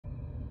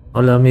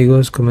Hola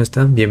amigos, ¿cómo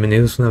están?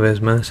 Bienvenidos una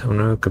vez más a un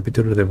nuevo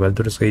capítulo de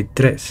Baldur's Gate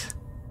 3.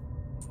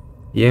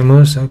 Y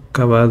hemos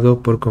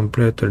acabado por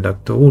completo el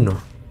acto 1.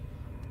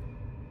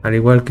 Al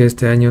igual que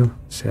este año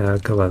se ha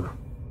acabado.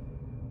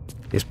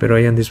 Y espero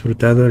hayan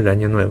disfrutado el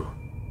año nuevo.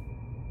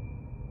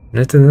 En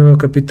este nuevo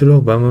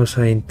capítulo vamos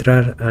a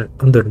entrar al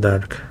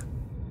Underdark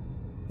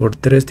por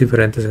 3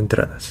 diferentes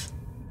entradas,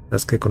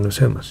 las que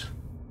conocemos.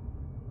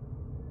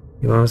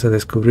 Y vamos a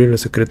descubrir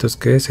los secretos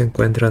que se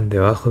encuentran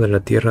debajo de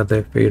la tierra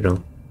de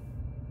Faerûn.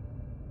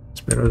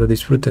 Espero lo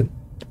disfruten.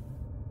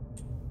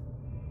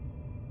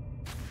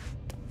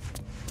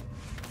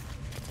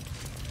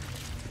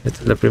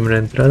 Esta es la primera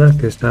entrada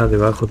que está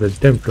debajo del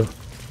templo.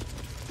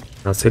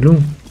 Azelum.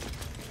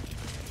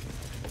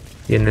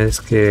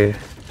 Tienes que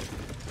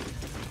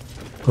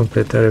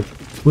completar el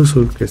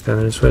puzzle que está en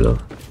el suelo.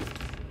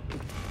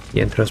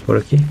 Y entras por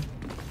aquí.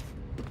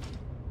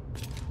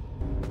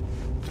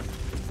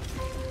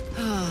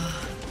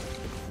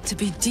 To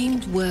be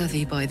deemed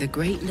worthy by the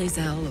great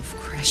Lae'zel of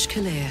Kresh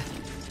Kalir.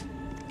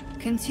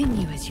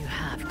 Continue as you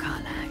have,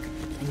 Karlach,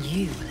 and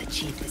you will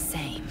achieve the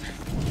same.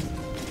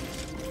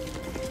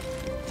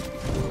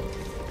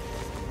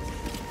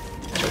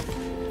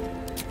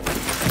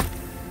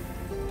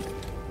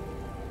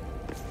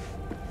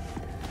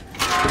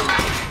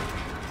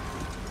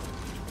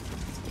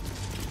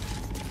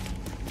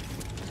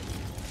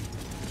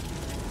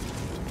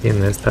 Tiene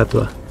una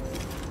estatua.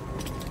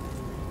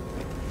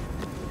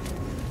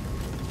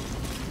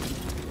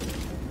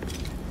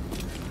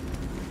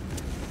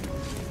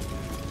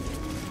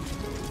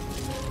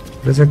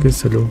 Parece que es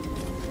salud.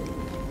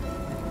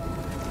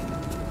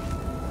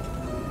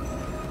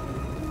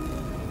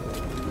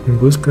 En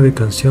busca de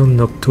canción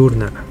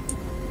nocturna.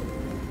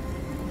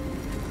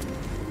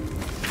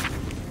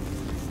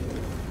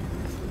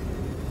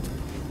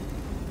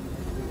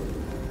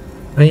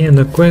 Hay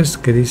una quest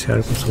que dice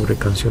algo sobre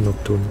canción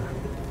nocturna.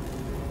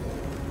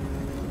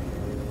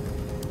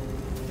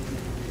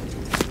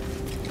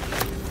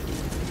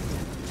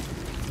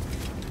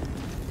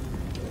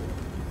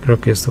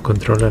 Creo que esto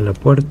controla la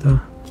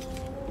puerta.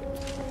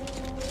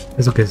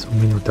 ¿Eso que es? Un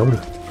Minotauro.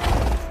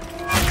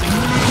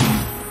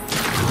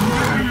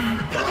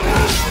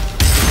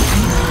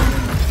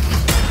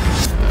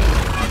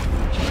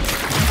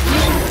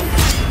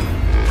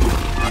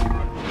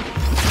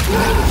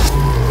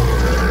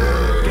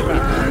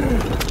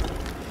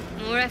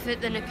 More effort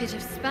than a pit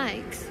of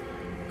spikes.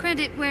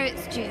 Credit where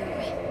it's due.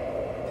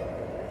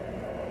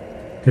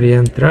 Quería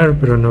entrar,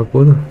 pero no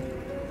pudo.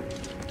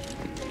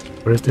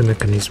 Por este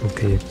mecanismo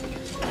que hay aquí.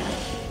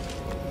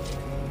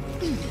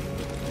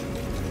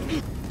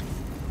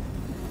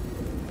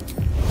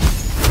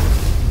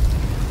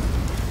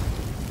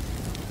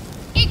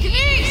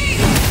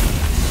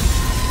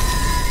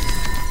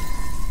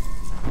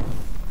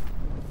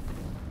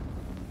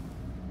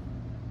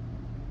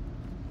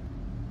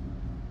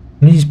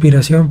 Una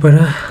inspiración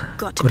para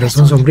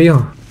Corazón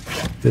Sombrío,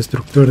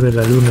 destructor de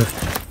la luna.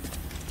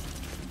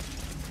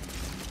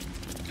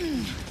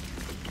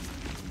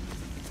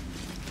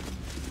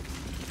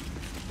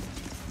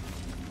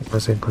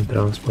 Nos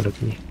encontramos por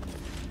aquí.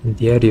 El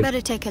diario.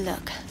 Better take a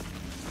look.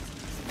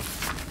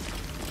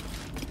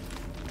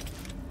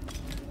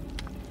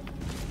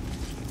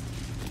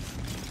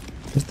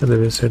 Esta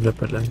debe ser la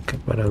palanca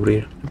para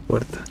abrir la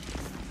puerta.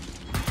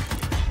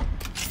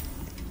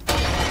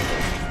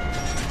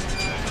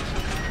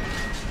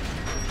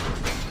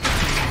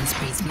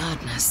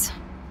 Madness.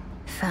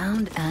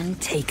 Found and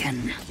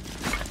taken.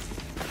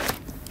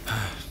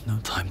 No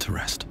time to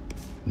rest.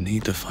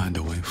 Need to find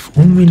a way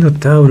forward. Un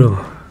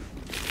Minotauro.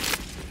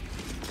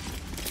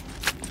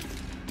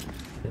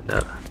 De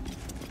nada.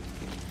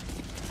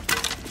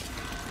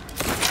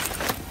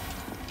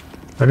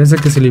 Parece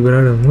que se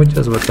libraron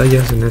muchas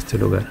batallas en este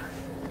lugar.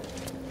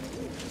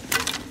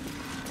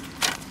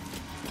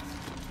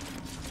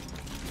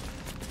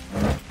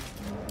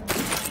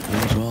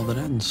 All's well that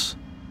ends.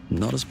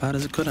 Not as bad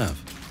as it could have.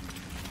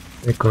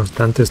 Hay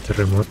constantes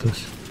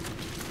terremotos.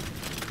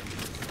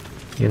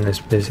 Y una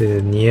especie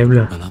de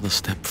niebla. Another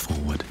step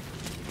forward.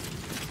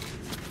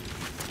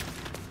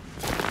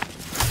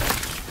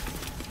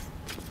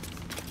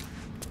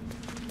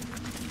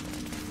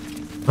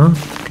 Ah,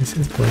 ¿qué es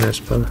esto? Una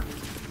espada.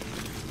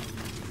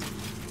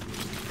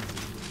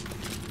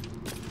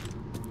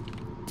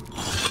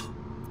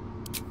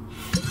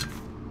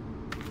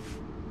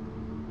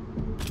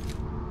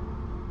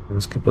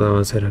 Vemos qué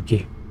podemos hacer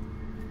aquí.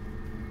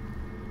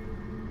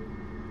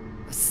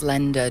 A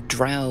slender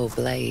drow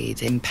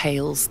blade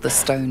impales the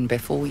stone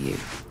before you,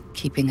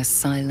 keeping a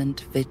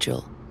silent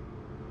vigil.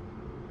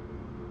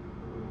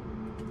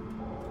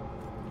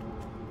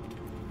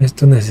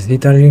 Esto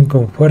necesita a alguien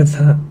con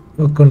fuerza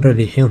o con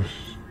religión.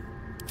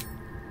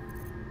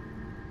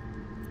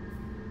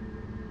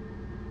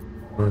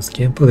 Pues,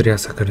 ¿quién podría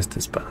sacar esta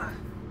espada?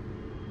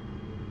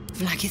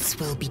 Like its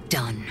will be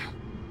done.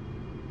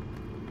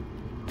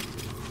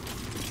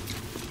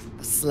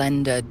 A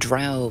slender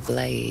drow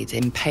blade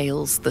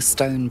impales the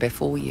stone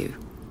before you,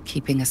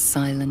 keeping a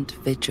silent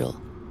vigil.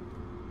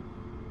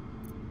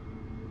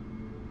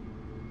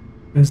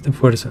 Es de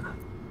fuerza.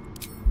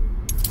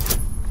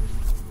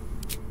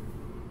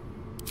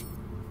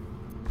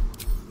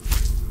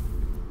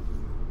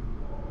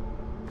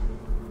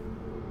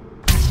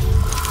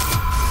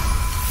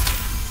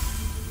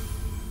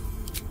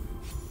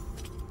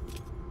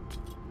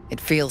 It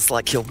feels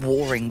like you're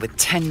warring with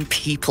 10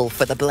 people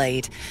for the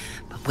blade,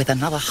 but with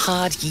another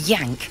hard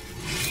yank,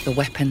 the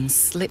weapon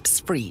slips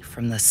free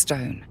from the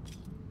stone.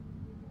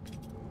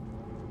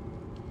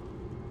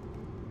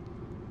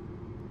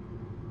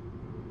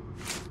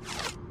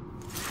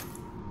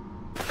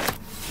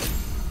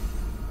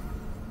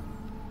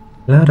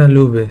 Lara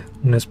Lube,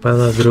 una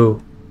espada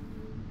Drug.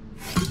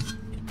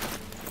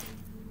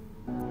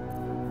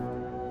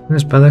 Una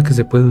espada que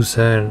se puede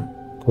usar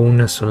con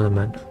una sola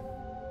mano.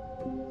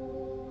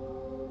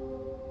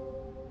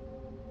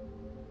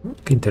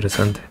 Qué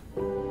interesante.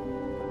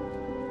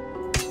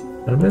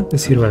 Tal vez te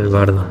sirva el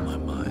bardo. My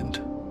mind,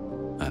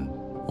 and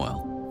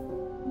well,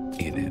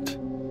 in it.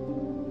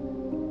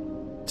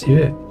 Sí,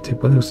 ve, sí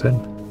puede usar.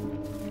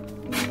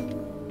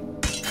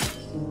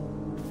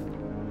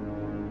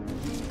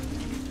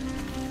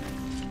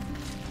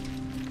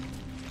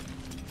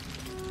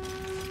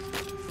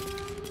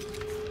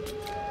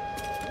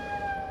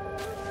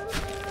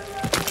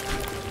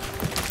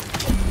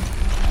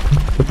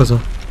 ¿Qué pasó?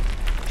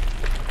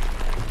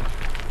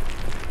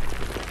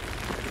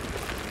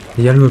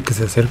 Hay algo que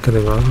se acerca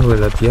debajo de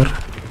la tierra.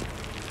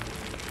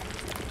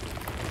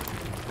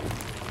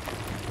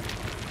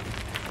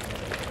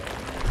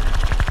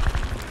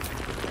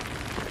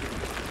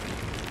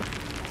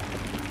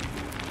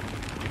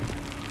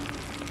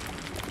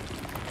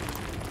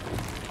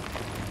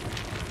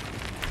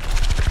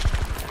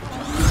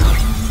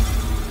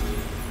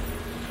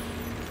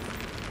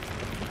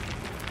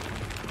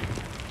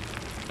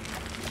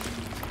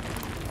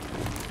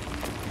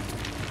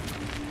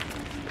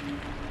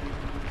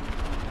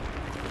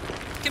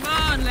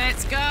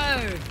 Let's go.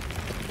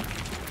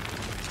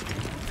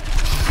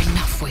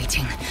 Enough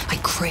waiting. I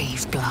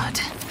crave blood.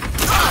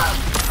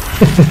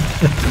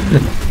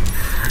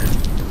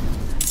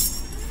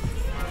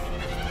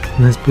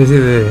 Una especie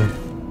de...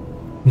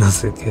 no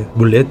sé qué...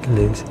 Bulette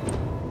le dice.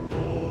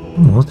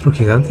 Un monstruo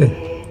gigante.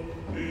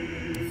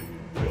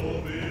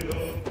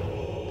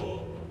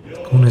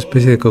 Como una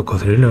especie de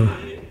cocodrilo.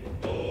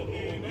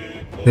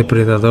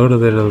 Depredador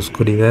de la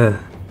oscuridad.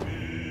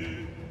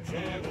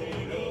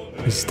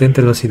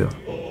 Resistente al ácido.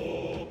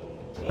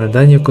 Al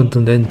daño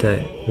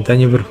contundente, al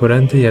daño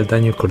perforante y al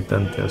daño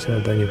cortante, o sea,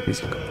 al daño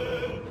físico.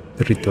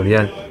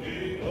 Territorial.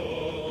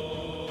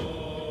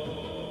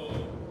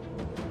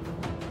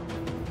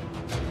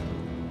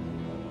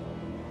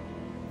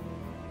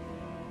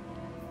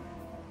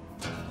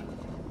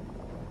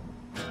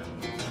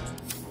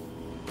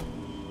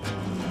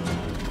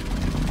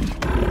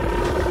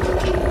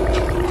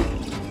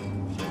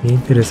 Qué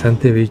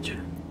interesante bicho.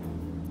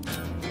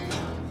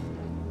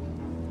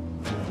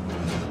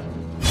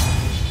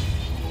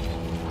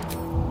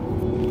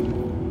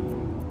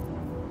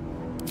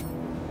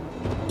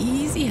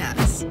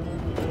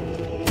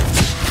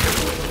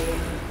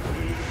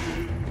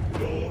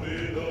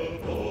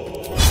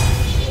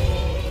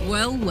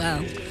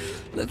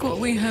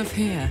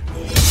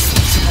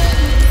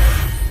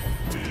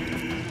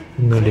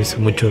 No le hizo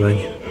mucho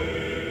daño.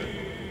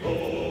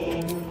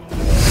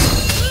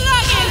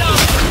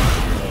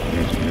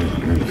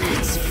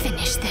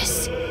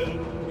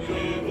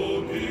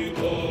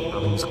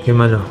 Vamos, qué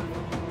malo.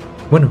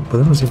 Bueno,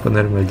 podemos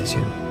imponer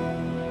maldición.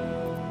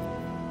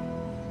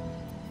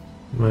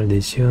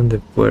 Maldición de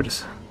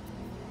fuerza.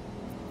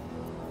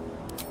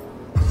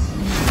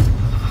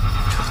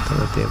 Esto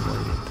no tiene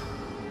movimiento.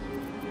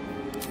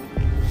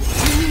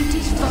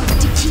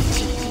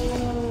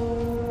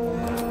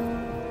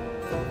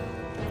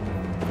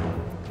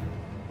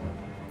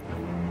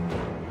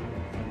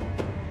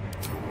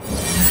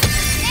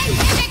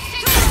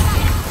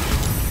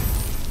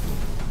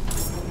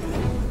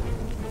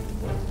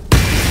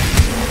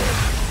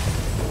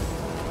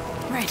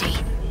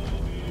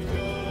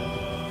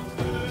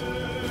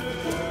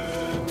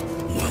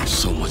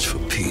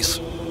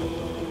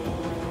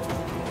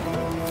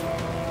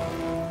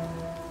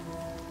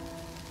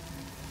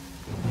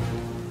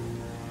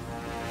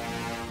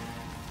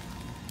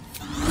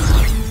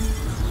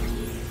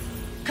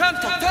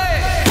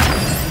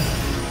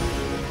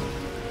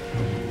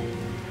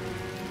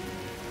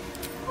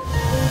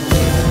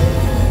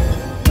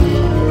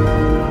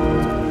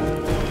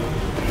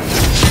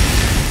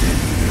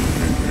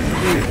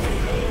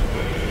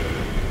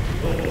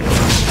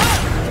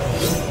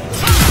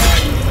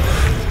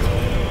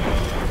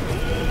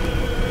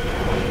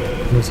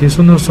 Si es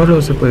uno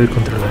solo se puede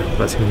controlar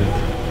fácilmente.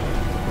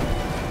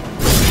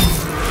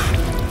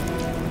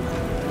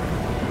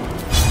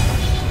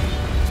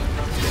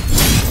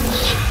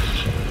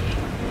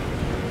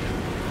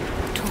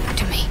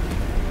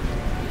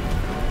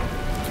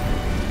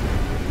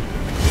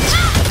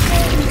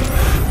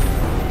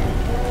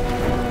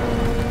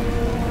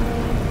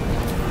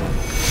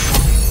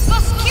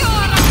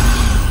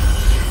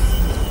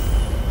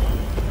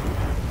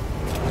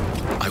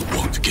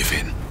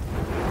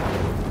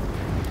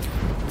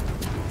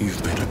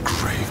 You've made a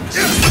grave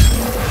mistake.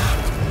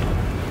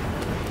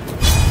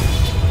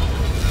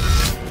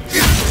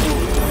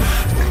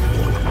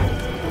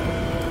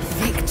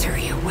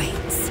 Victory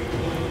awaits.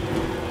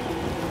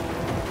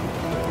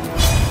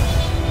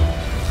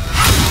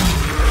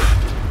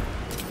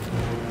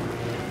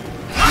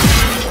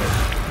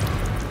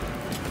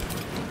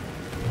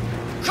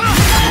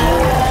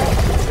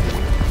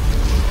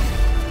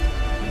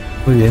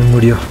 Muy bien,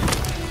 murió.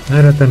 No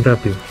era tan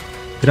rápido.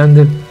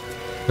 Grande,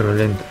 pero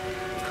lento.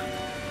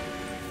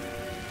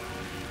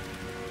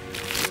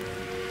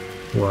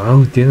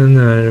 Wow, tiene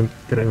una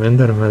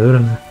tremenda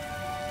armadura.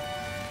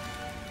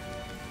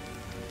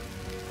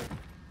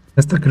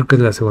 Esta creo que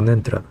es la segunda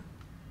entrada.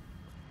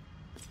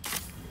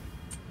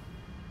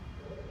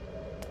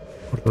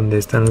 Por donde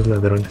están los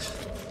ladrones.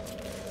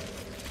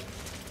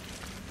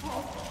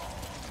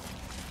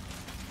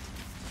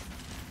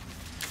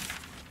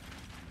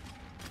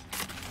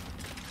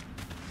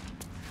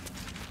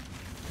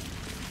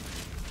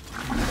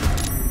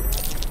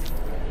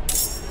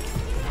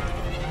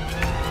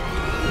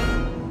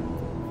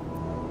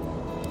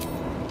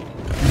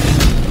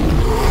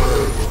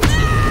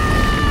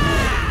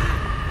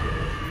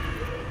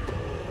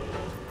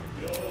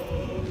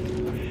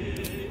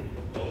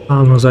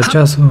 Vamos,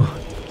 hachazo.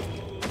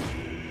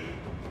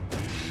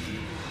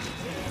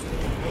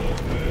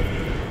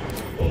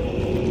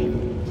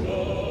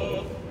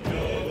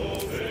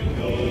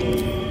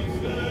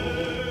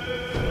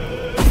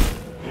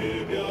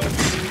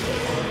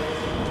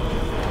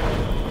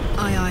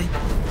 Aye, aye.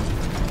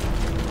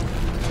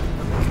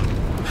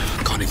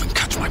 Can't even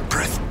catch my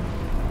breath.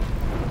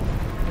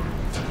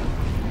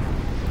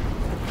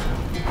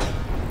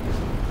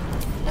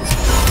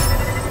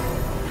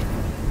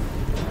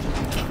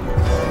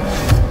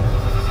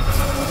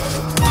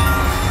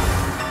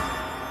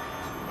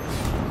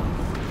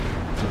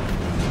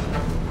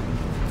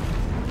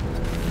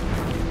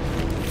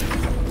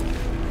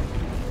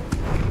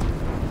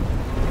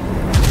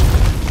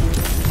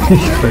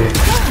 Híjole.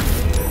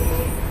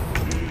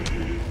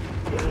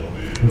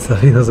 Han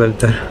sabido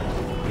saltar.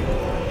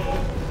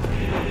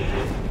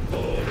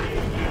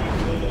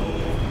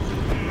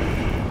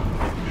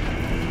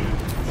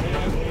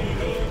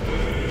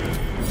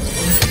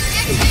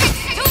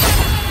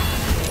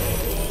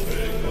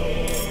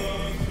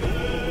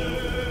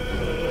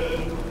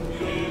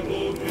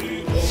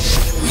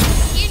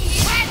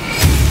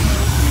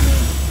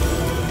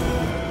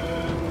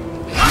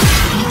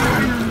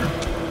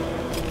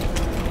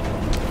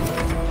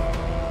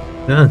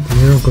 Ah,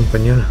 tenía un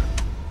compañero.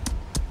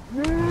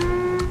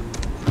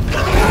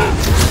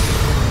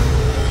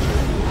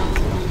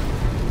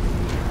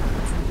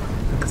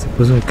 ¿Qué se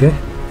puso qué?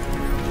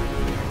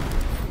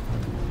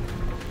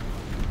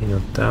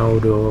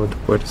 Minotauro,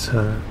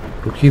 fuerza,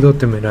 rugido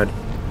temerario.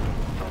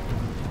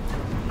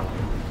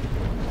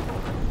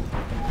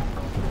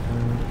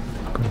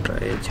 Contra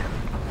ella.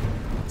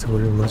 Se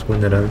vuelven más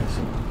vulnerables.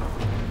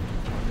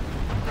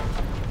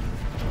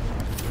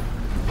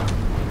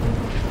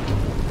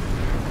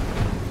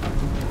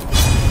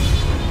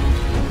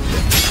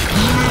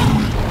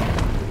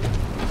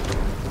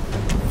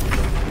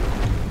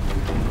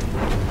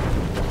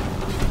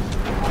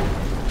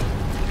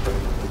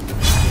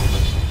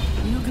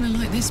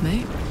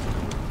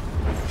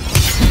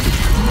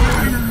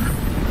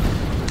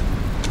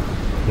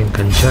 Y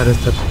enganchar a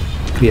esta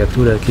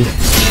criatura aquí. I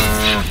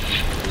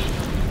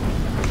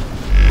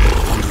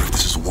wonder if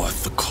this is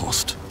worth the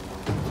cost.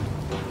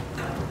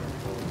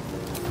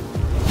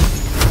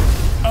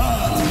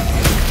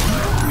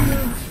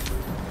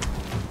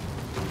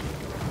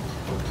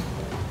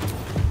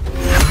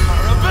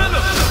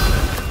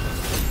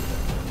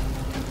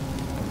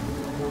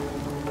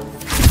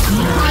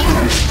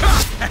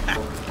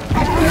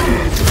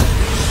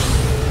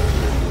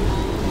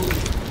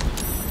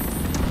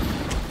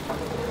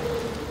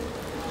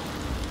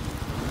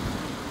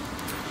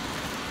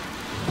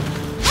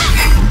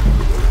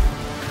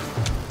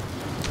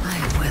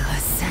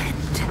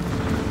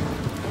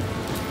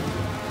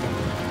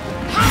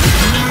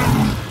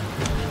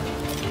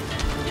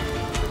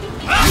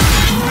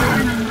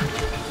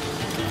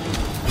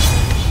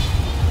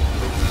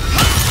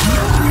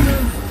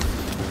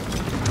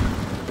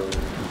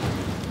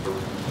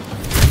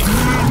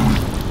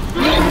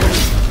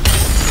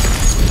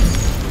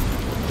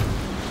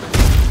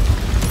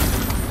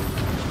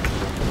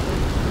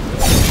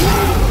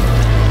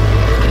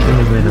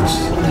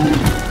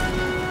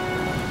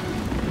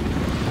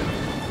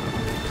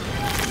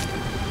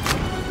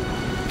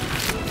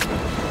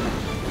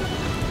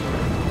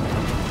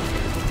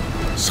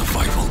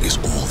 Survival is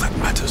all that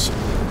matters.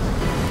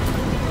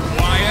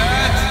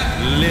 Quiet!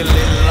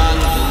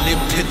 Lililand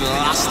limpid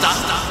lasta.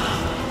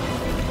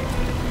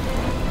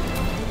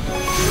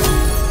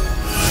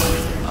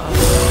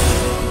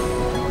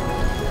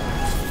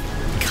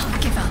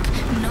 Can't give up.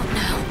 Not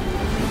now.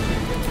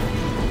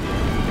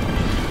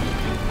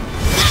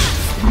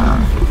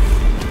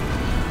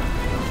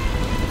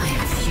 I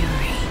am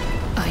fury.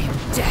 I am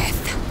death.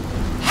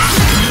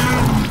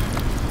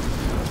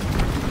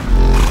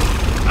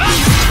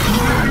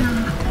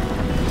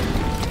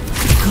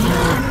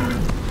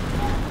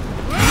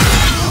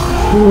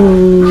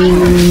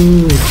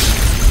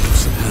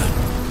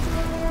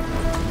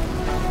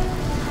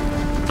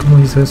 ¿Cómo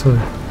hizo eso?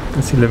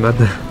 Casi le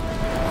mata.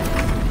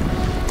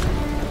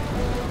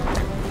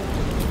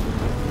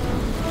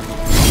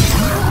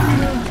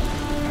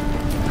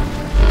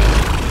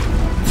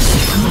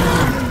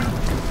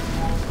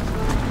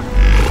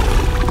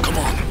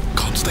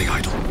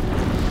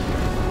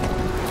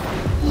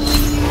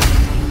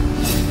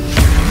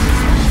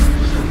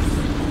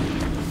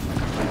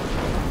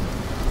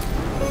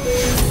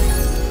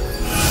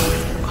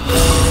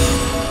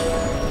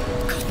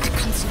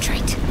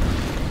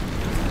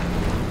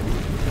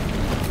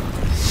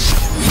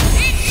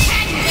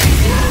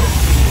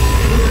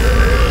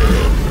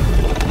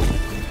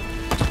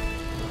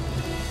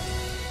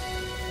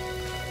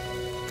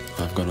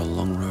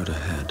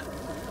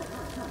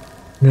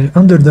 En el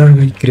Underdark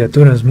hay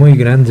criaturas muy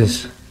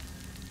grandes.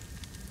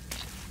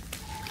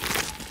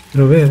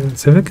 Pero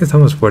se ve que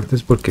estamos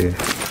fuertes porque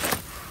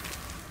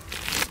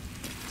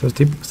estos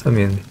tipos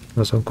también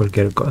no son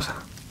cualquier cosa.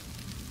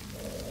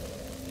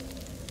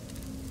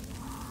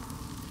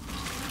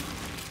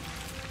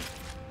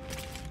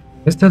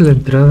 Esta es la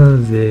entrada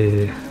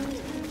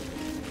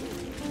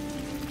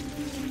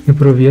que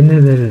proviene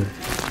del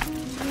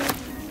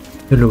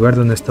lugar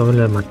donde estaba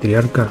la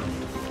matriarca.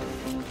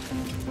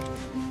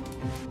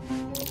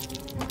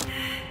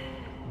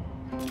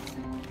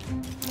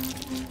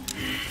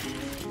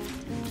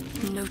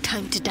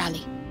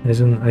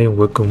 Hay un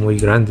hueco muy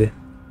grande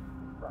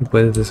y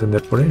puedes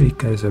descender por él y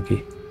caes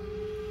aquí.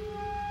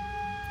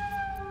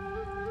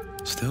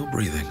 Still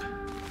breathing,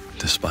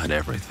 despite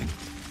everything.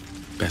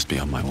 Best be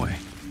on my way.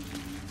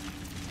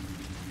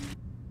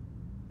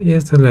 Y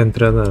esta es la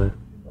entrada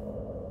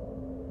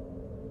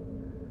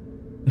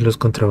de los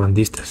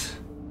contrabandistas.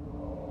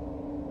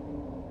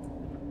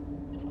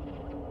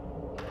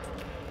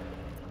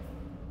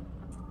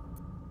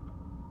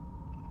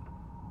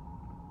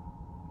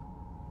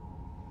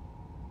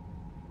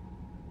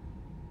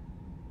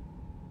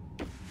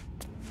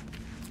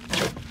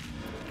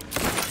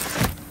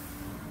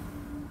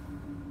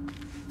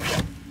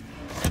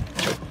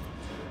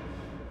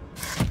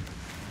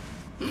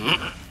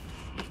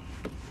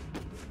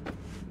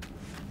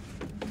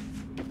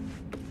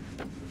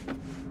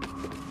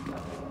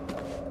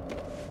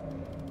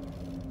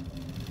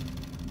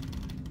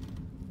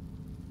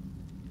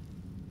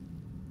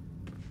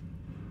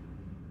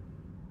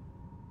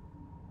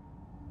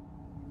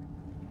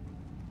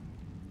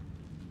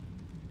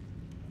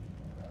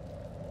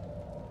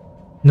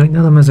 No hay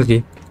nada más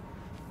aquí.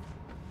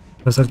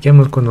 Lo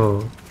saqueamos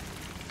cuando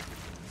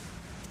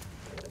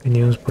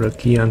veníamos por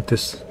aquí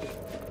antes.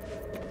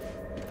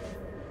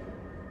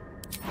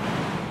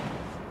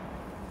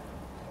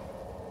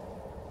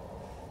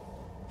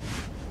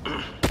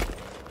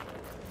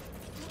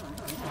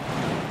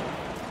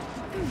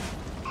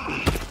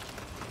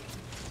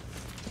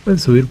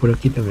 Puedes subir por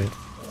aquí también.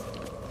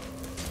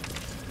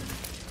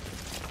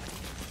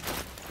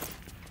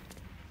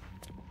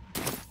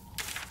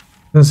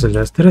 Entonces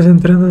las tres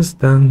entradas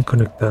están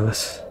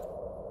conectadas.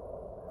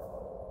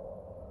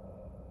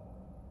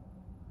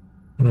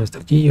 Una está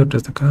aquí, otra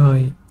está acá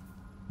y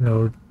la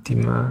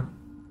última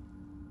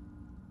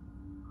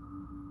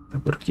está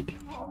por aquí.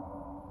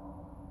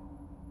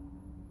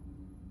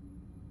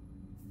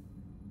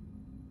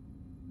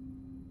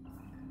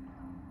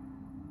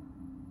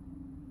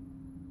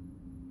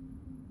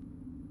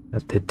 La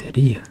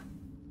tetería.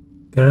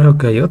 Claro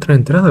que hay otra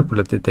entrada por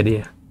la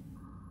tetería.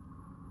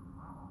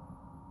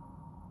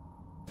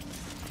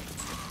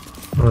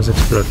 Vamos a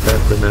explotar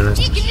primero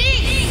esto.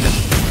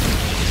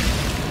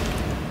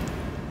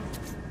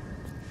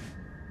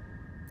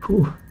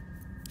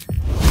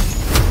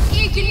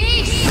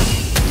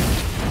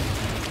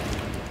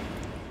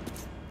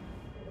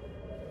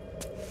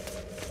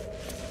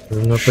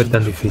 No fue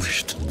tan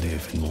difícil.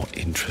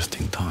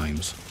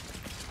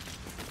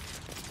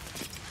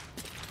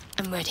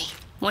 I'm ready,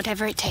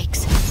 whatever it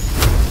takes.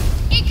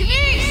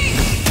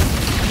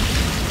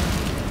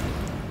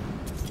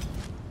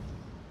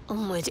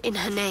 Onward in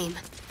her name.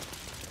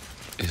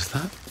 Is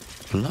that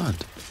blood?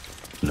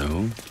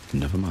 No,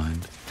 never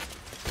mind.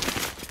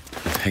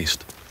 Make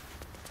haste.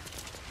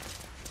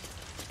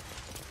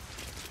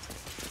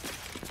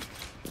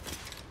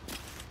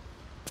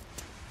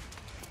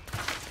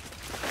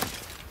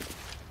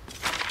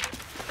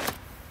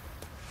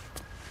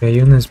 Hay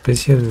una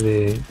especie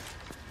de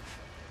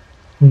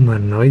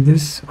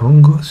humanoides,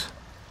 hongos,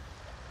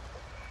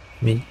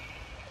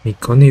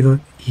 micónido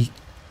y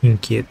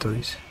inquieto,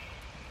 dice.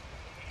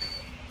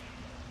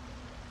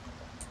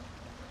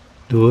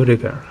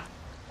 Blurg.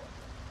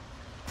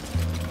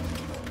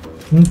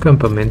 Un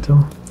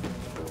campamento.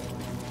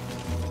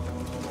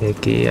 Y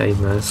aquí hay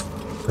más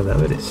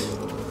cadáveres.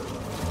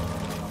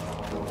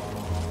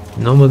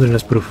 Gnomo de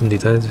las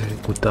profundidades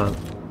ejecutado.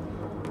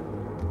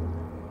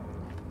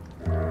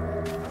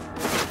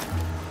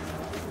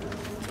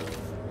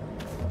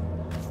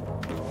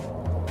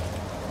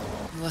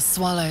 You are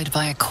swallowed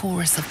by a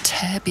chorus of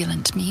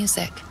turbulent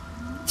music.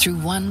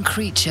 Through one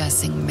creature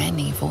sing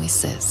many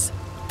voices.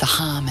 the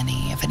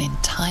harmony of an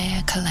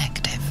entire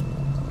collective.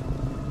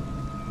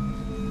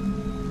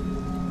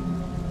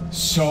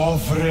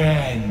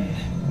 Sovereign,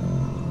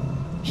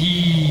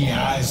 he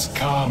has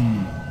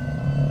come.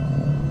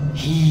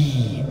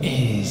 He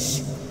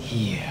is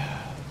here.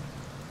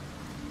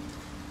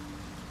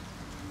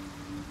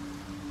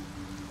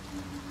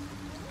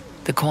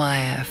 The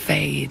choir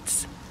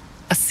fades.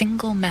 A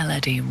single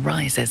melody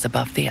rises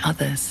above the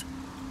others,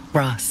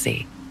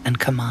 brassy and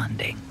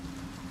commanding.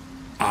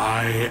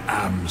 I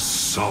am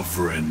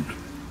sovereign.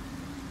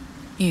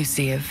 You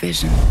see a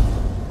vision.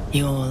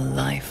 Your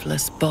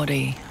lifeless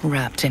body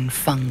wrapped in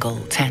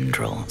fungal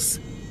tendrils.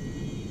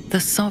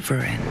 The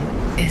sovereign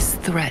is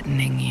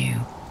threatening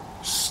you.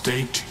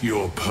 State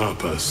your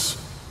purpose.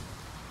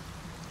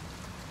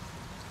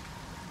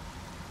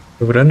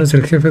 Soberano es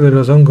el jefe de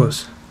los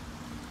hongos.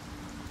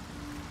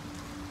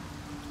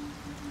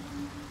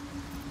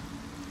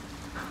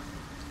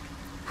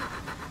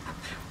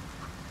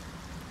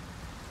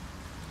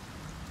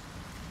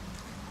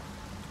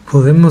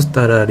 ¿Podemos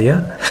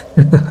tararear?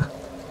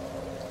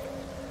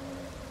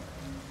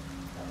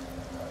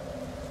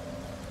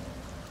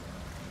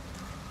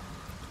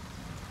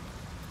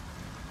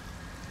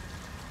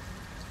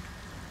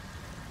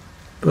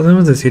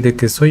 Podemos decirle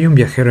que soy un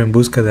viajero en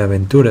busca de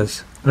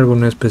aventuras, algo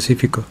no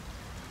específico.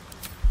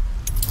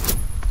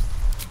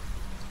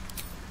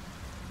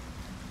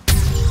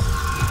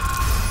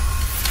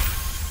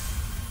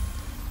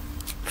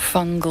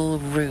 Fungal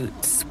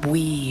roots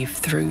weave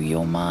through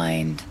your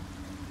mind,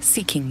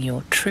 seeking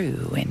your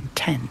true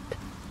intent.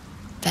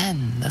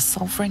 Then the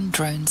sovereign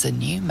drones a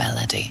new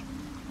melody,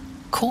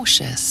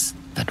 cautious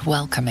but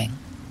welcoming.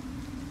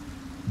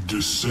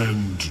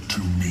 Descend to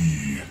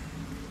me.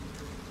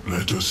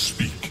 Let us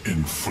speak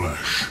in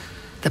flesh.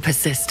 The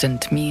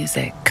persistent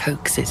music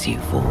coaxes you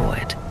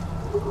forward.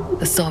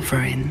 The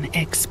sovereign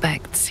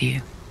expects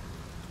you.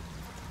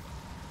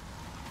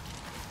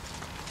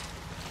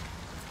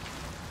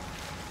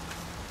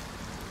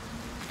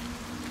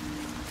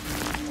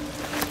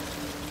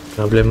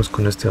 Hablemos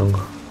con este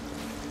hongo.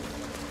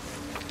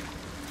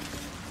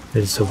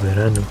 El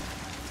soberano.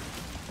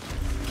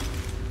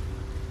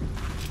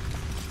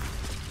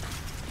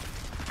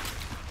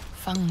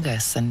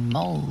 Fungus and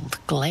mold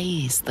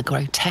glaze the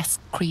grotesque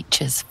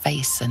creature's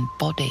face and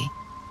body.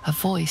 A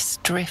voice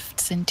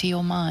drifts into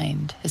your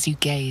mind as you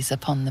gaze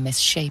upon the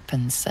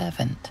misshapen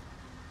servant.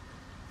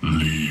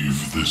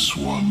 Leave this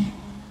one.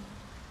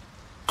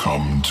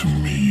 Come to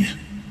me.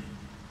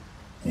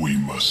 We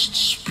must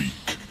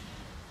speak.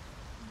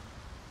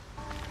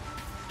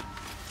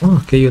 Oh,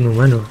 aquí hay un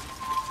humano.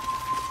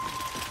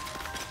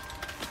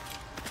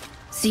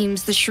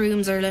 Seems the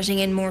shrooms are letting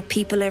in more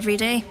people every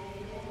day.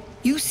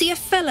 You see a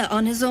fella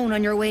on his own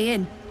on your way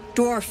in.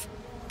 Dwarf.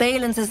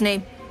 Balin's his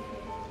name.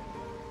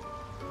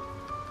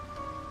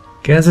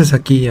 ¿Qué haces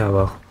aquí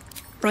abajo?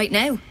 Right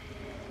now.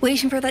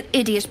 Waiting for that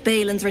idiot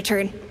Balin's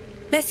return.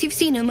 Less you've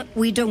seen him,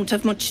 we don't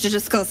have much to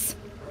discuss.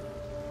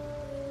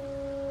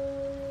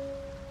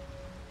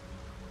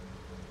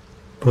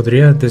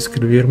 ¿Podría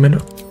describírmelo?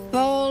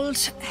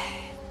 Bald,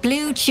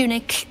 blue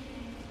tunic,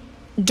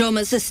 dumb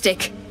as a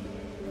stick.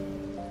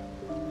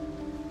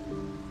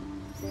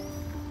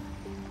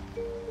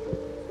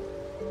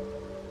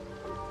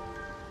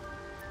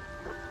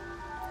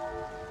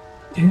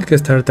 Tiene que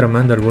estar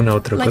tramando alguna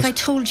otra Like cosa. I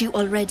told you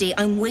already,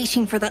 I'm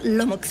waiting for that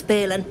lummox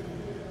Balin.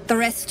 The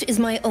rest is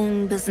my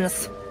own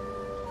business.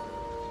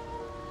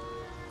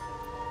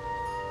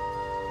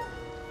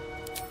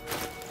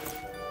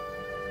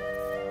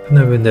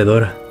 Una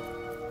vendedora.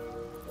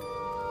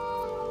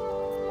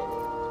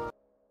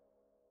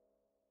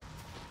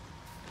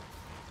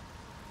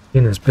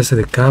 Una especie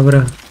de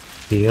cabra,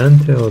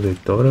 gigante o de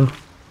toro.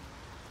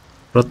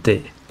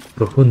 Rote,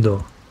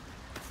 profundo.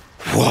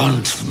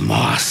 Want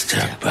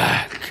master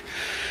back.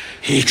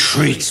 He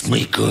treats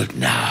me good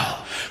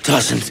now.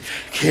 Doesn't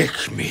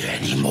kick me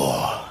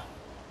anymore.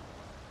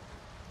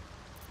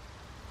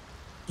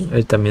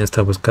 Él también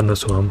está buscando a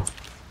su amo.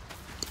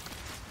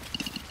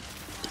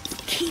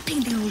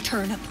 Keeping the old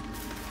turnip.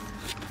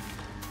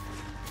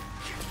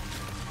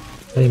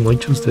 Hay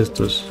muchos de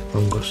estos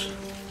hongos.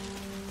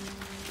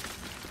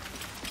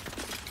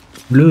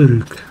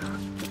 Blurg.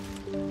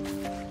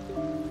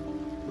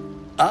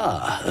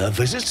 Ah, a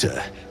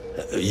visitor.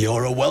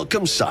 You're a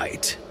welcome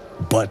sight.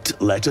 But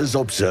let us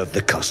observe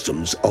the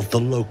customs of the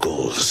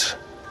locals.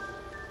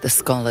 The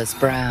scholar's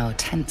brow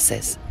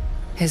tenses.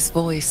 His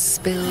voice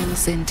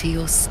spills into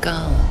your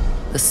skull,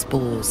 the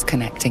spores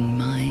connecting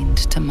mind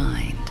to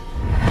mind.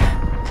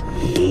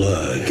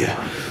 Blurg,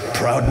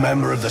 proud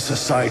member of the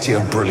Society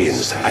of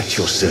Brilliance, at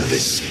your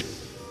service.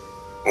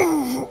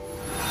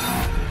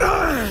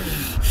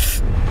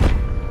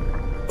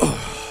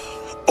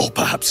 Or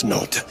perhaps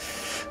not.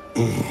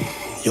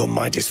 Your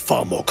mind is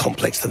far more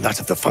complex than that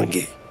of the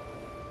fungi.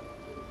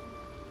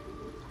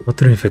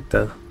 Otro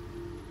infectado.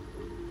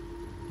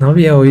 No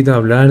había oído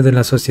hablar de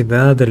la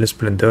Sociedad del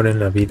Esplendor en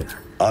la vida.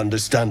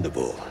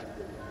 Understandable.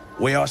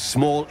 We are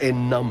small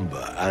in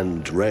number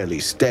and rarely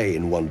stay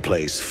in one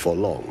place for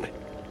long.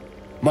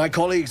 My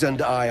colleagues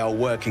and I are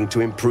working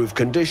to improve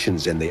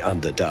conditions in the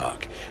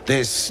Underdark.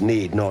 This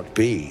need not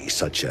be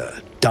such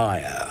a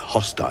dire,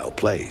 hostile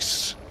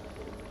place.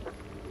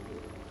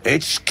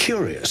 It's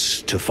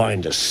curious to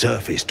find a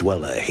surface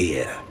dweller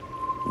here.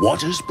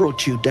 What has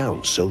brought you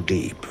down so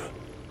deep?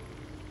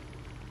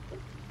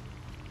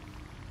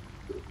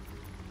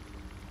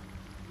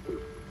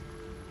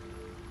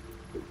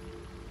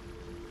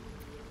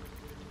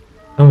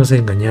 Vamos a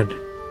engañarle.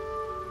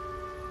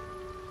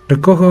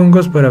 Recojo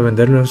hongos para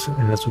venderlos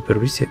en la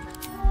superficie.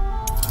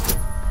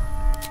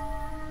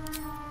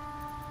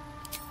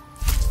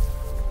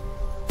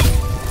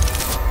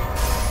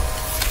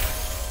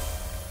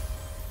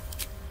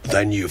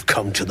 Then you've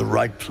come to the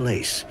right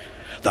place.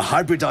 The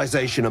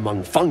hybridization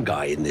among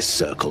fungi in this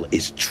circle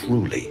is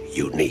truly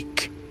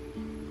unique.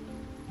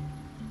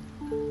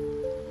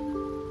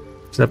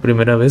 Es la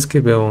primera vez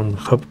que veo un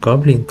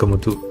hobgoblin como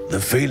tú.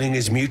 The feeling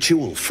is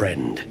mutual,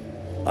 friend.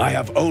 I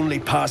have only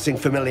passing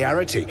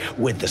familiarity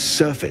with the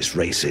surface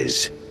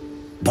races.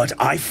 But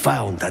I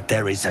found that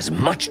there is as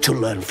much to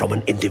learn from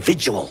an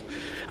individual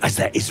as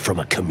there is from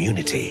a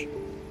community.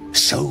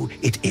 So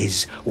it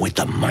is with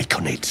the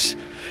Myconids.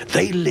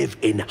 They live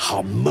in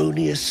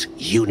harmonious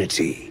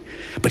unity,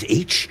 but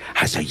each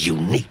has a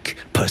unique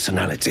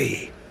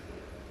personality.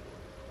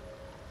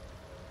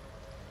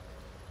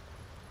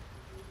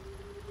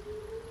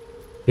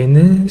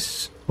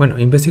 ¿Tienes? Bueno,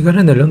 investigar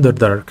en el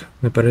Underdark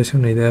me parece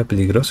una idea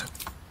peligrosa.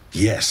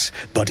 Yes,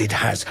 but it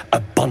has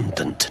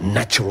abundant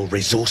natural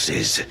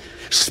resources.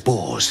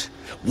 Spores,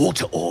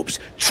 water orbs,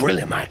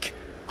 trillimac.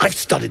 I've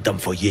studied them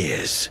for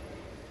years.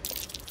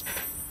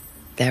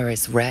 There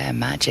is rare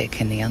magic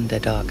in the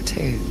Underdark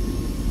too.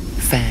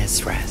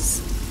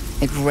 Fairsres.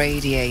 It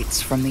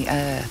radiates from the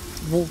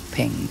earth,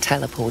 warping,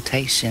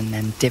 teleportation,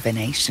 and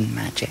divination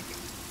magic.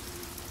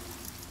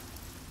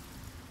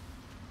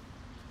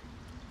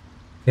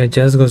 ¿Qué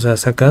hallazgos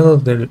has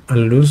sacado a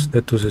luz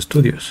de tus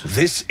estudios?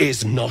 This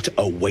is not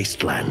a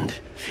wasteland.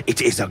 It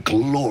is a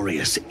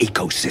glorious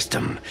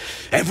ecosystem.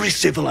 Every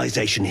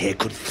civilization here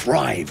could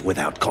thrive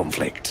without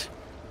conflict.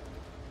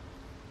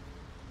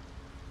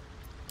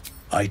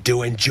 I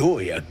do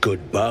enjoy a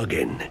good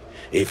bargain.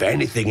 If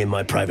anything in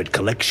my private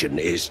collection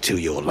is to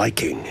your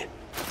liking.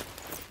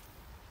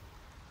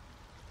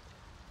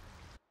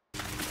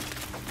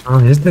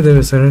 Ah, este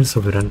debe ser el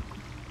soberano.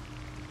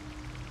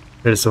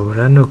 El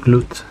soberano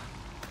Glut.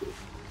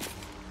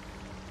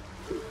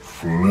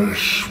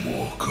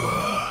 Fleshwalker,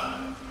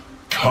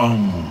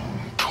 tongue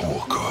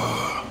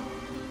talker.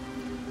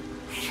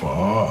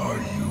 Far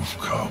you've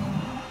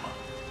come.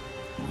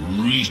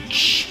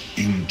 Reach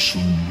into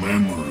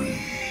memory.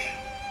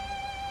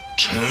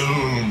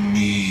 Tell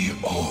me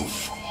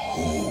of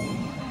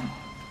home.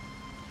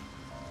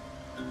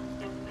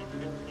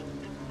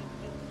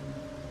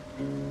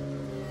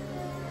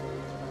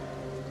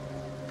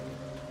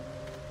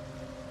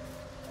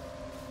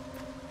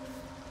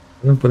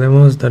 No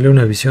podemos darle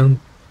una visión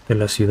de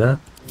la ciudad.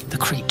 The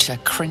creature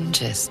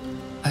cringes,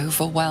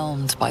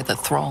 overwhelmed by the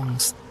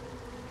throngs.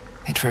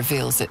 It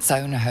reveals its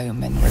own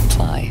home in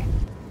reply.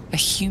 A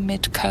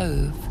humid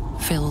cove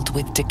filled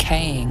with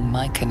decaying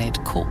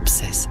Myconid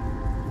corpses.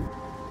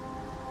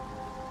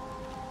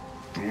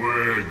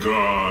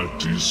 Dwegar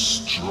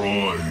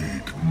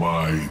destroyed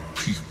my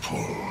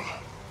people.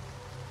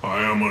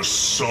 I am a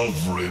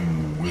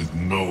sovereign with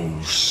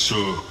no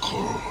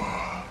circle.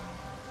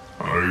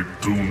 I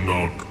do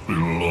not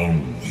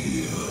belong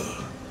here.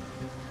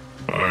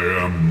 I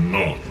am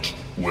not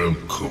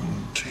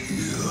welcomed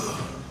here.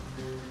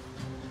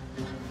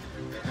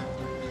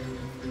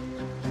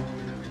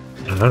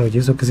 Claro, ¿y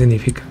eso qué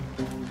significa?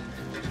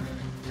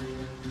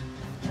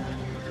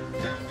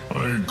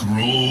 I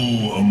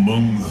grow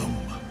among them,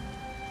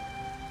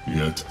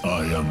 yet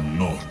I am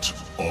not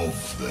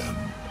of them.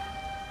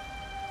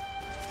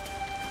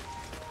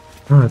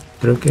 Ah,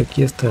 creo que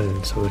aquí está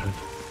el soberano.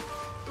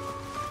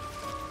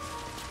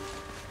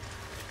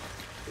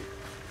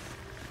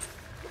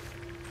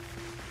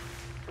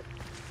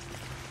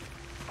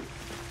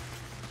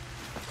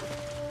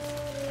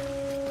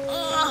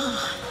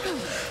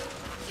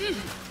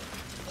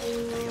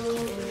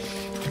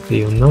 Aquí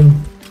hay un gnomo.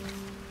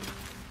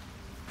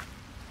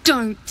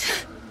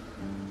 Don't.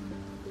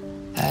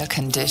 Her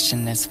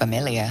condition is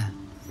familiar.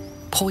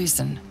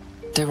 Poison,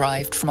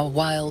 derived from a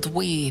wild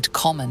weed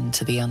common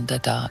to the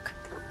Underdark.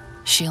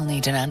 She'll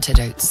need an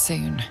antidote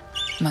soon,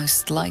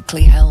 most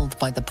likely held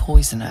by the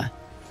poisoner.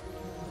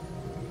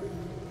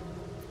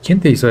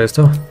 ¿Quién te hizo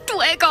esto?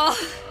 Dwegar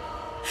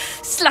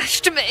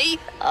slashed me.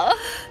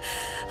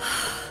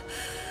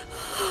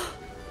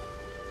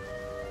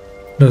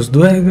 Los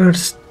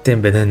Dwegars te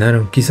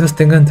envenenaron. Quizás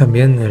tengan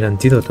también el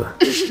antídoto.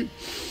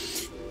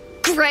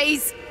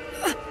 Graze.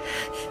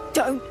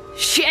 Don't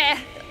share.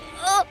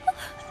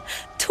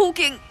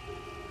 Talking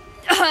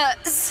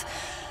hurts.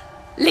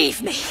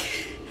 Leave me.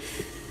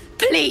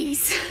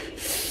 Please.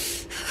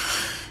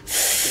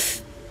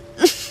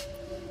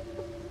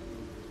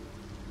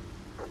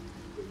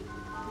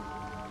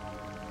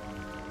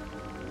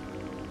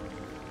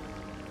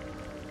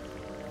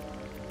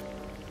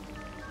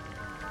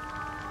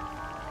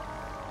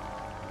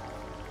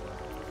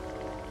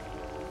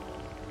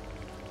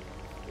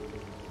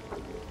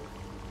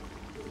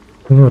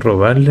 Como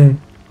robarle,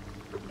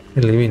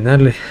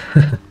 eliminarle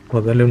o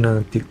darle una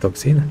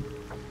antitoxina.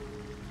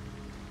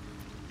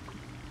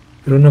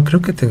 Pero no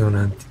creo que tenga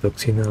una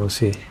antitoxina, o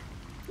sí.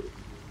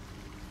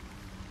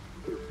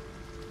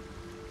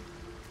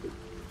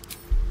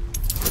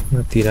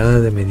 Una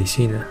tirada de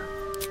medicina.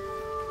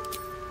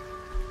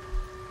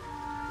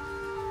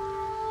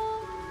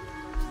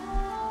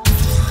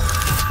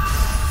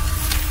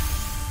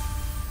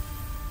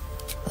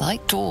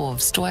 Like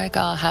dwarves,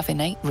 Duergar have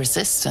innate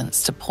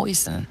resistance to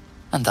poison,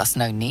 and thus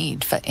no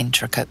need for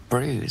intricate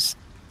brews.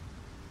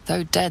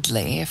 Though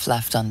deadly if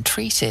left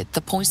untreated,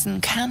 the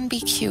poison can be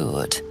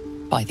cured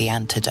by the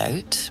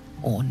antidote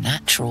or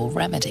natural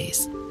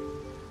remedies.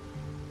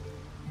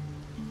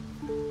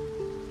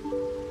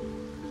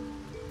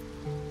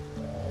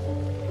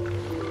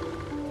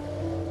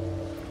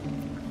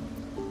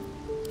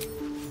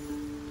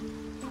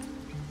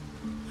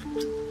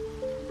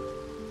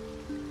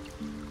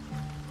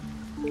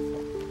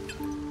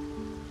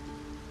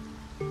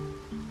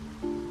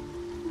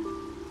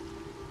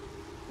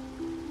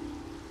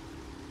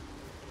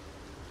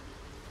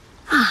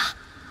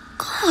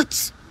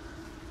 Gods!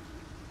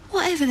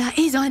 Whatever that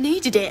is, I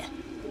needed it.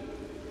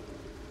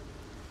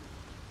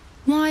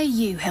 Why are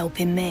you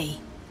helping me?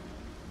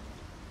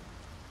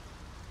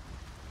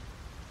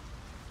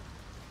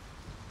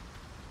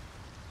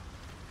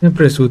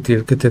 Siempre es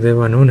útil que te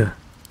deban una.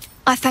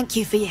 I thank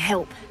you for your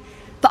help,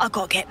 but I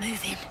gotta get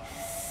moving.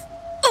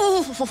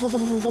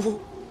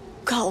 Oh,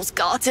 Carl's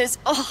garters.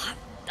 Oh,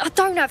 I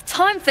don't have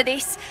time for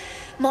this.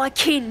 My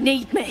kin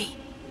need me.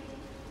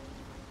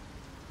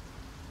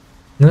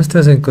 No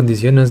estás en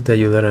condiciones de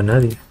ayudar a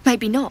nadie.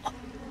 Maybe not,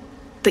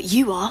 but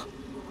you are.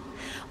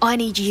 I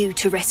need you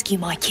to rescue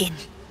my kin.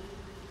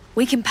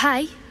 We can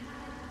pay.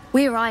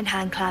 We're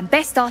Ironhand Clan,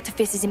 best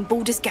artificers in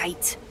Baldur's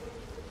Gate.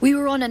 We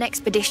were on an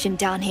expedition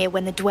down here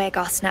when the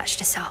Duergar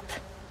snatched us up.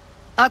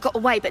 I got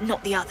away, but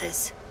not the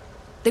others.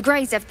 The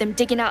Greys have them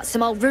digging out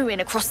some old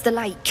ruin across the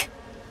lake.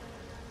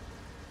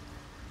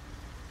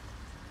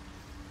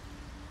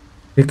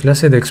 ¿Qué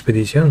clase de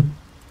expedición?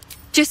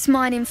 Just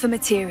mining for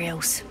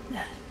materials.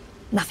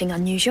 Nothing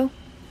unusual.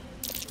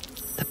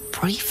 The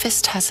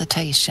briefest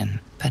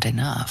hesitation, but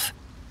enough.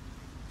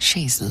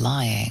 She's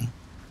lying.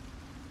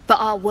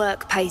 But our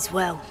work pays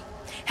well.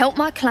 Help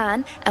my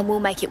clan and we'll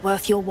make it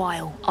worth your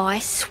while, I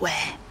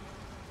swear.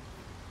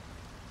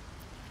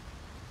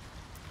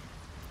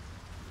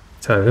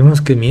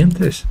 Sabemos que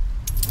mientes.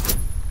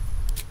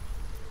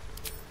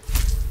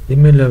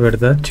 Dime la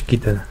verdad,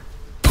 chiquita.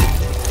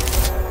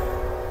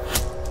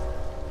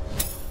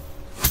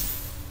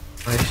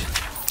 Ay.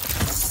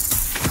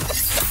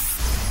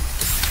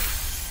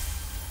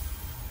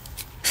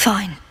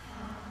 Fine.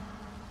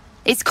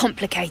 It's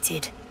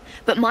complicated,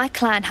 but my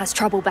clan has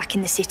trouble back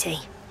in the city.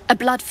 A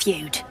blood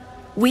feud.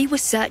 We were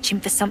searching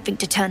for something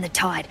to turn the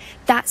tide.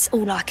 That's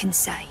all I can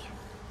say.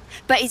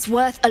 But it's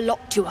worth a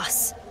lot to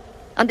us.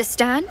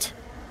 Understand?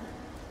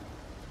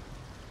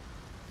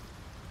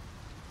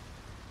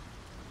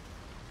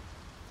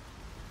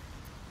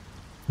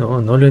 No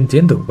lo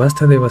entiendo.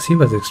 Basta de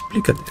evasivas,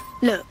 explícate.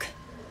 Look,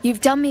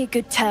 you've done me a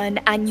good turn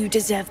and you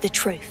deserve the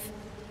truth.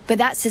 But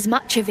that's as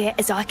much of it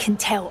as I can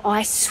tell,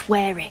 I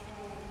swear it.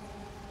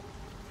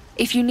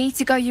 If you need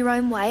to go your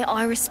own way,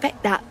 I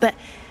respect that, but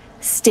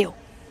still,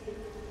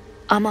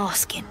 I'm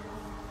asking.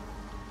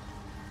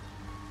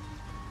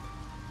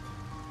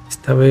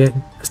 Está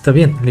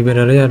bien,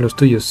 liberaré a los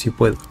tuyos si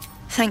puedo.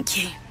 Thank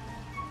you.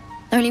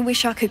 Only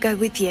wish I could go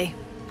with you.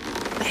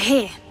 But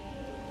here...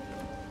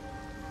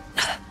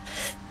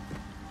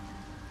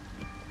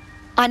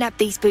 I nabbed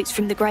these boots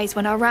from the Greys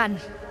when I ran.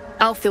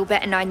 I'll feel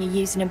better knowing you're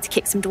using them to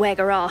kick some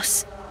Duergar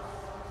ass.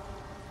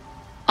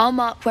 I'll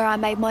mark where I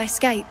made my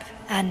escape,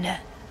 and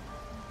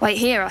wait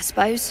here, I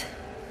suppose.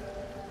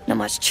 Not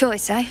much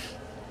choice, eh?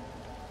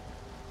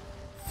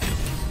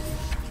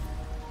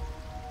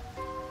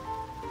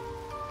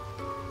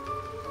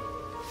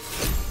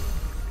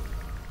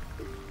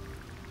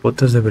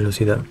 Botas de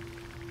velocidad.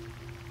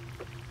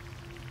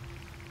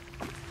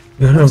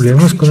 Y ahora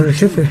hablemos con el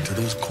jefe.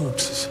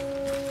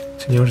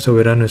 Señor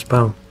Soberano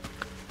Spawn.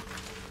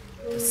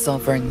 The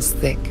Sovereign's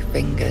thick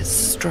fingers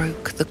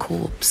stroke the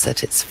corpse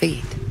at its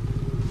feet.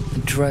 A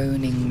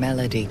droning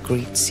melody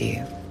greets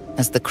you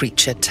as the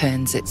creature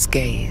turns its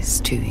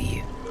gaze to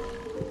you.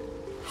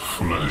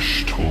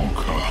 Flesh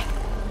talker,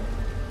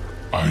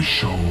 I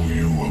show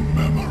you a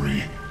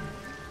memory.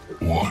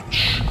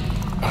 Watch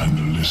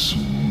and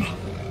listen.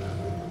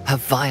 A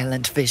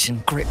violent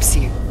vision grips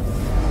you.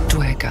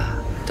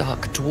 Duergar,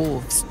 dark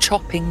dwarves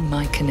chopping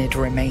myconid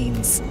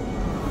remains.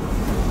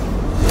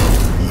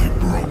 They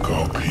broke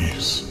our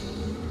peace.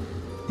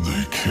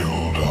 They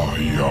killed our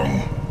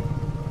young.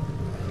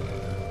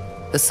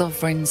 The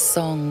Sovereign's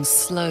song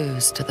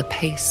slows to the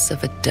pace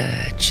of a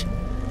dirge.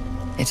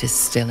 It is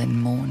still in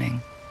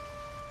mourning.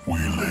 We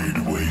laid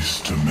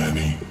waste to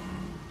many,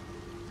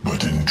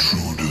 but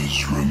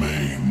intruders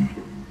remain.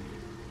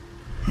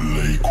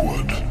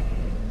 Lakeward.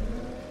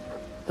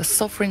 The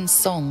Sovereign's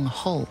song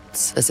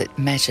halts as it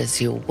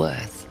measures your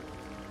worth.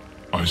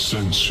 I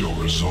sense your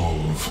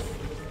resolve.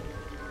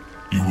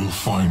 You will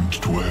find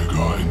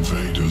Duergar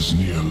invaders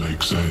near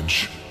Lake's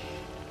Edge.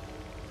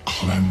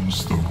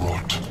 Cleanse the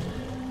rot.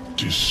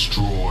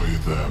 Destroy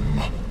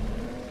them.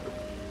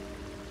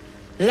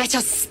 Let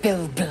us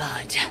spill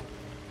blood.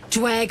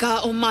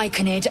 Duergar or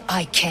Myconid,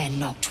 I care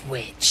not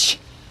which.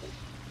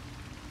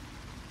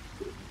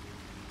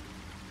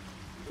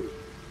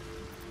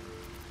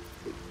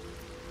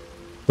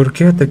 ¿Por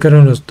qué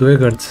atacaron los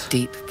Duergards?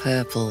 Deep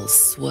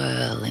purples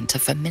swirl into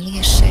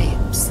familiar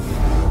shapes.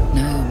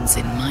 Gnomes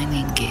in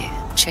mining gear,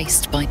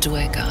 chased by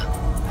Duergar.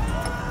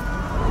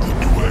 The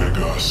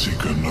Duergar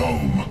seek a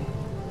gnome.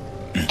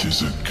 It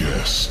is a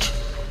guest.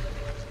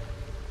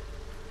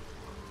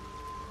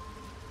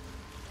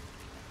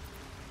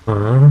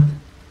 Ah.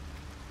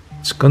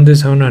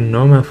 Escondes a una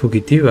gnoma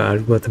fugitiva,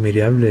 algo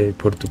admirable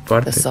por tu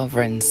parte. The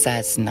Sovereign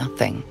says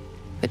nothing,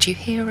 but you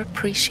hear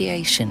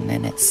appreciation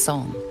in its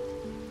song.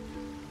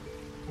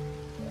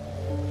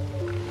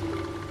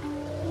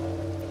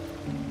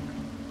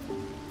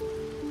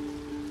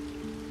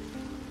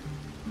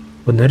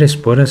 Poner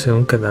esporas en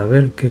un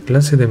cadáver, ¿qué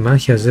clase de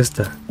magia es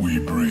esta? We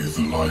breathe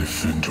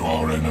life into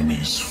our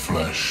enemy's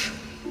flesh.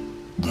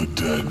 The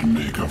dead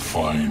make a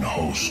fine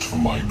host for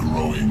my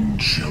growing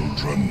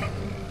children.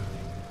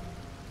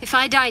 If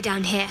I die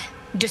down here,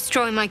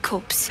 destroy my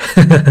corpse.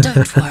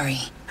 Don't worry.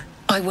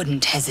 I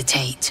wouldn't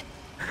hesitate.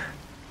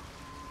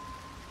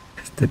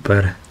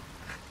 Para.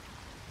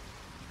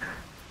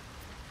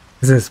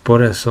 Esas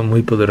esporas son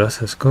muy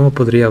poderosas. ¿Cómo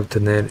podría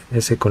obtener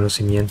ese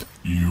conocimiento?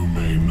 You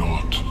may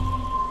not.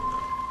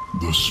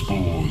 The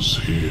spores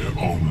hear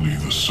only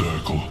the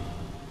circle.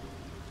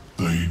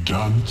 They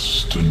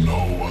dance to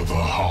no other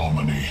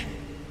harmony.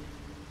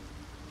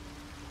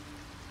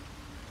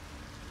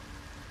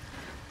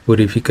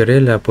 Purificaré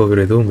la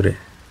podredumbre.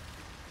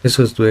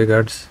 Esos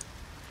Duergards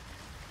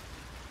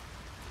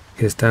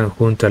que están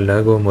junto al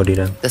lago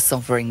morirán. The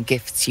Sovereign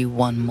gifts you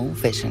one more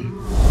vision.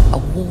 A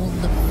wall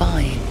of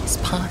vines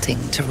parting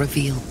to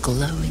reveal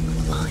glowing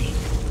light.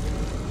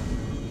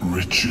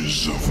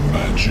 Riches of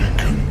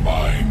magic and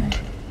mind.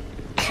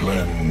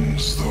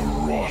 Cleanse the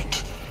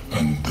rot,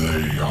 and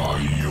they are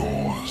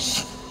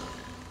yours.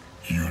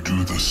 You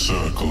do the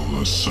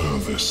circle a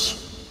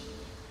service.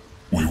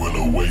 We will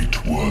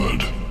await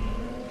word.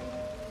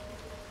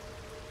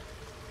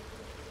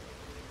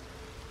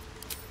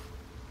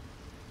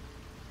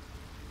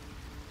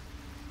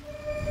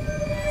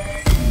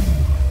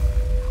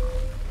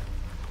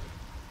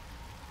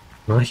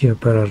 Magia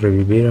para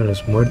revivir a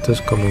los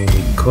muertos como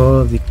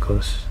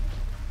micódicos.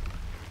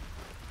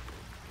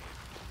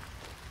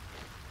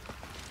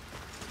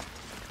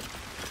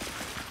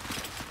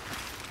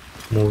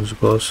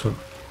 Musgoso.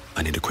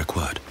 I need a quick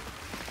word.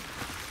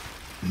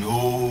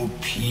 No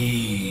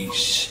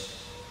peace.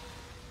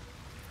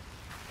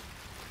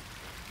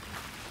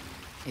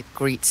 It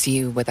greets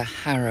you with a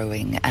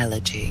harrowing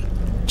elegy,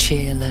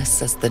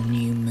 cheerless as the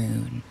new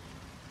moon.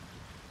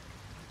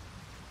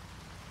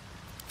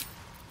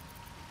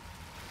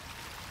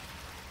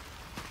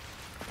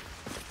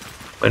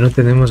 Bueno,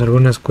 tenemos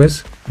algunas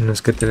quests en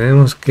las que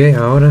tenemos que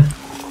ahora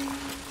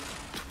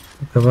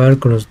acabar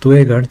con los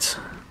Duergards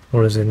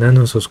o los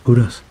enanos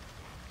oscuros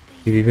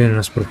que viven en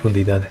las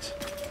profundidades.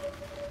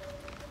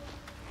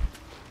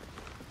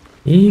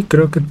 Y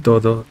creo que es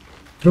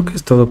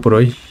todo por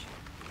hoy.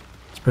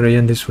 Espero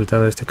hayan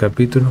disfrutado de este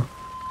capítulo.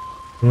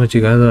 Hemos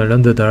llegado al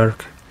Underdark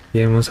y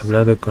hemos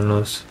hablado con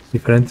los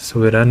diferentes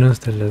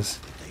soberanos de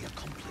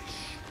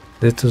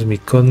estos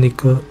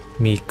micónidos.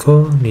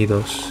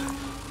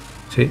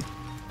 Sí,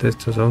 de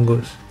estos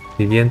hongos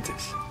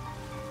vivientes.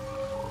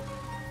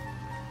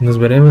 Nos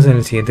veremos en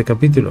el siguiente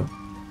capítulo.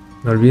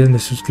 No olviden de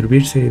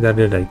suscribirse y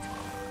darle like.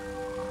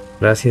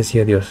 Gracias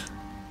y adiós.